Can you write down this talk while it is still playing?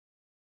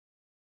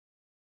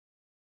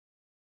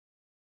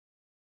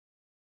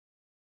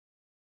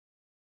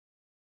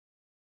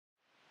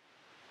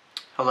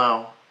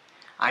Hello,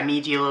 I'm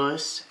E.D.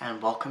 Lewis,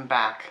 and welcome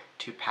back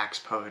to Pax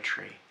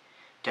Poetry,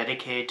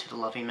 dedicated to the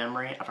loving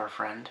memory of our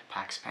friend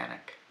Pax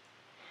Panic.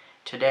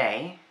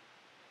 Today,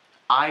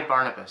 I,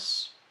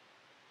 Barnabas,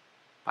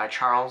 by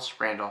Charles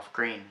Randolph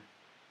Grean.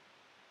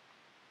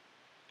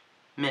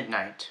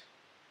 Midnight.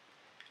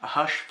 A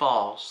hush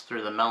falls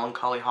through the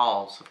melancholy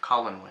halls of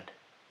Collinwood.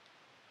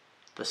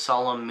 The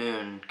solemn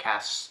moon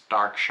casts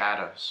dark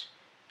shadows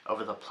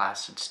over the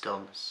placid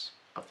stillness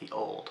of the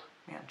old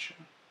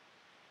mansion.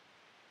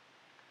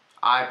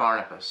 I,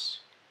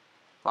 Barnabas,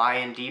 lie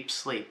in deep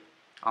sleep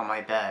on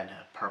my bed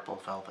of purple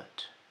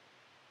velvet.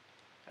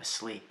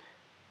 Asleep,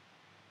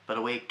 but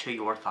awake to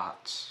your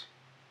thoughts,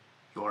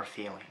 your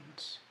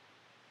feelings,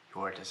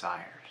 your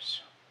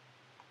desires.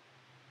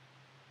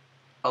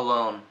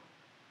 Alone,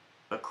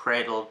 but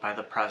cradled by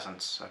the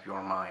presence of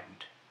your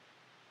mind.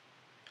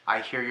 I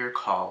hear your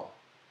call.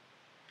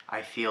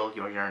 I feel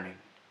your yearning.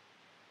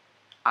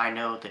 I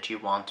know that you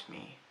want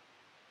me.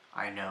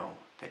 I know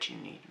that you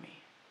need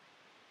me.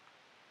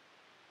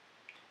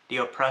 The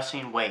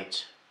oppressing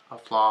weight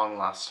of long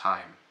lost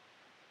time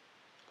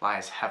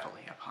lies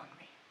heavily upon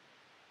me.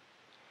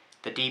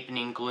 The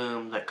deepening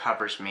gloom that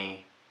covers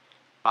me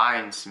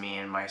binds me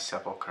in my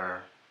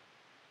sepulchre.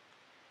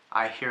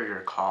 I hear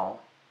your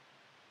call.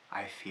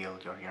 I feel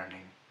your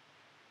yearning.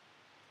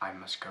 I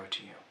must go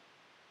to you.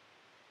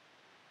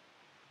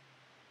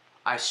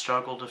 I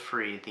struggle to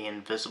free the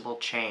invisible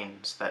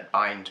chains that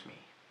bind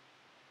me.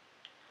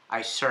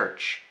 I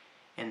search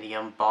in the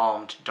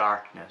embalmed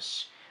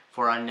darkness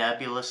for a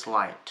nebulous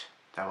light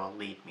that will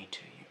lead me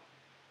to you.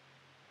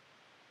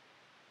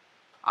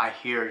 I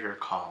hear your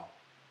call.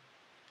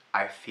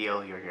 I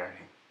feel your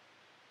yearning.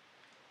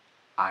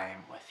 I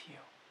am with you.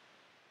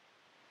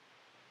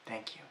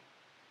 Thank you.